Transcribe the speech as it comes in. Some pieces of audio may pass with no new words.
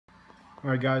All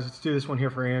right, guys, let's do this one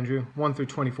here for Andrew. 1 through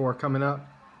 24 coming up.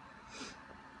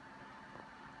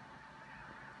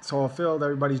 It's all filled.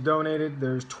 Everybody's donated.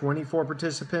 There's 24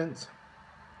 participants.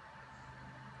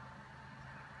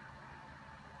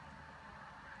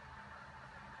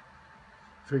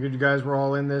 Figured you guys were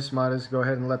all in this. Might as well go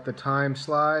ahead and let the time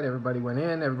slide. Everybody went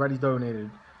in. Everybody's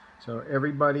donated. So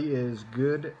everybody is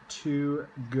good to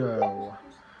go.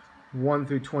 1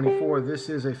 through 24. This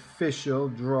is official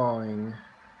drawing.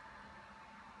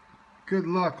 Good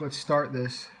luck. Let's start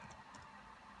this.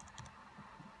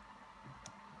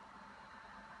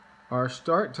 Our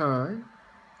start time,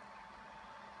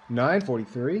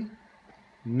 9:43.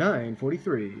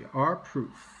 9:43. Our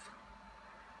proof.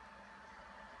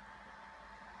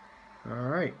 All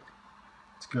right.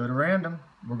 Let's go to random.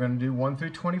 We're going to do 1 through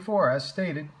 24 as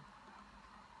stated.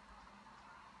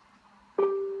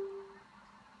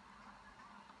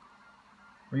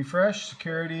 Refresh,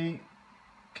 security,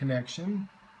 connection.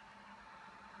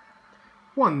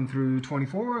 1 through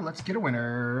 24, let's get a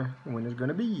winner. The winner's going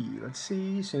to be, let's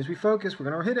see, as soon as we focus, we're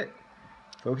going to hit it.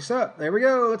 Focus up, there we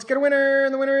go, let's get a winner,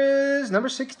 and the winner is number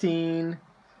 16.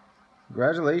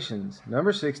 Congratulations,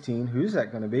 number 16, who's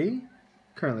that going to be?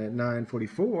 Currently at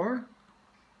 9:44.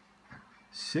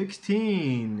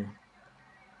 16.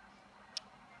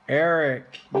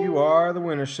 Eric, you are the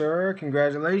winner, sir,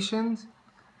 congratulations.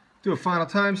 Do a final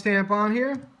timestamp on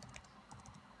here.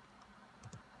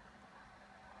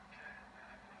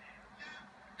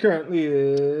 Currently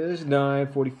is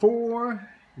 9:44.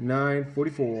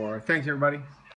 9:44. Thanks, everybody.